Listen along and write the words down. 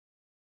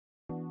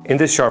In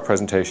this short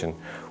presentation,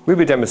 we'll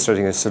be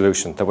demonstrating a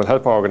solution that will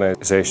help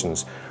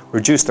organisations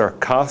reduce their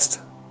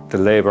cost, the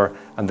labour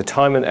and the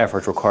time and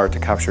effort required to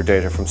capture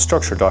data from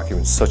structured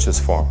documents such as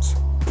forms.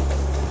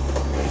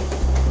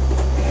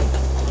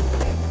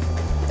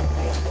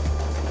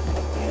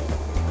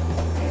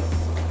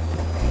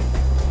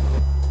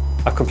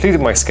 I've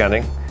completed my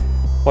scanning.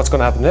 What's going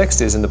to happen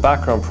next is, in the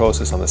background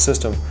process on the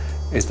system,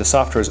 is the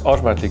software is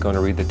automatically going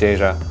to read the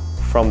data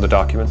from the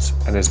documents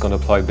and is going to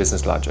apply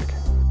business logic.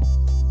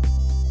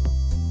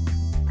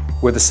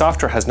 Where the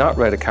software has not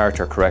read a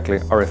character correctly,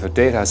 or if a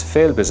data has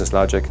failed business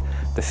logic,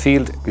 the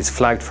field is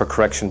flagged for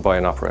correction by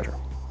an operator.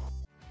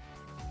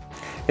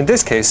 In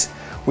this case,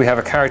 we have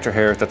a character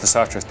here that the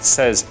software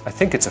says, I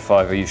think it's a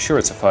 5, are you sure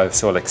it's a 5,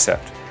 so I'll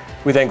accept.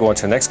 We then go on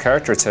to the next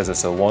character, it says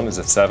it's a 1, is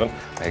it 7,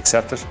 I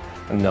accept it,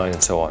 and 9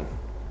 and so on.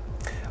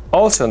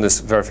 Also in this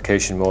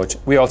verification mode,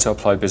 we also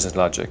apply business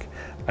logic,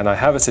 and I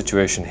have a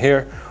situation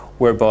here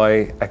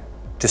whereby a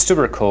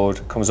distributor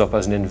code comes up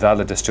as an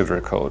invalid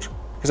distributor code.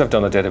 Because I've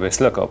done a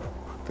database lookup,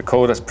 the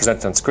code that's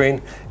presented on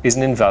screen is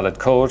an invalid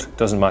code,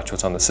 doesn't match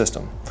what's on the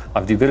system. I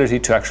have the ability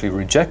to actually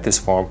reject this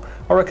form,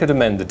 or I could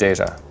amend the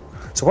data.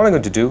 So what I'm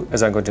going to do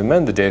is I'm going to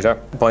amend the data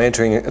by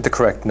entering the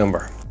correct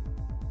number.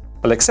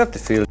 I'll accept the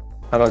field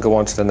and I'll go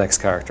on to the next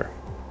character.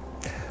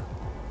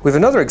 We have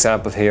another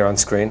example here on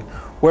screen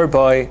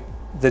whereby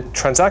the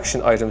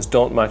transaction items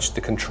don't match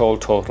the control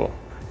total.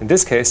 In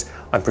this case,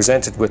 I'm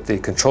presented with the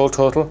control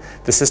total.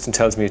 The system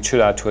tells me it should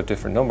add to a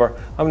different number.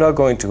 I'm now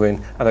going to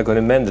and I'm going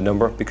to amend the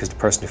number because the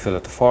person who filled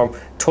out the form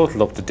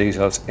totaled up the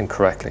details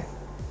incorrectly.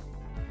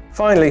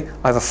 Finally,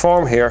 I have a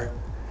form here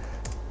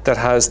that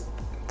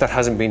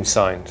hasn't been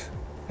signed.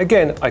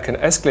 Again, I can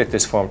escalate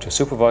this form to a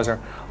supervisor,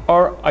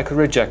 or I could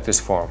reject this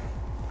form.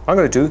 What I'm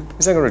going to do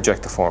is I'm going to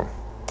reject the form.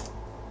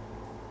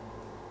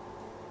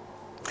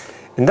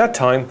 In that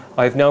time,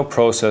 I've now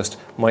processed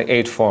my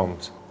 8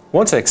 forms.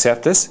 Once I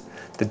accept this,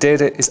 the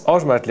data is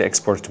automatically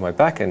exported to my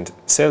backend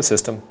sales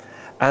system,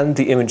 and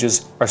the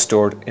images are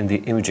stored in the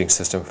imaging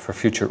system for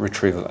future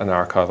retrieval and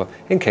archival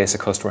in case a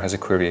customer has a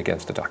query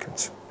against the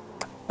documents.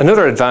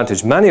 Another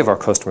advantage many of our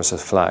customers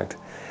have flagged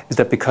is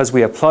that because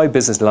we apply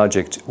business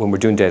logic when we're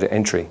doing data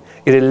entry,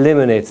 it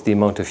eliminates the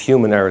amount of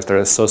human errors that are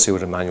associated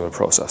with a manual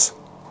process.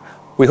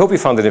 We hope you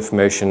found that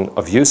information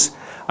of use,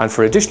 and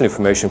for additional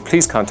information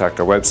please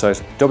contact our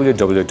website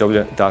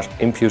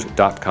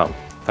www.impute.com.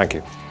 Thank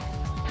you.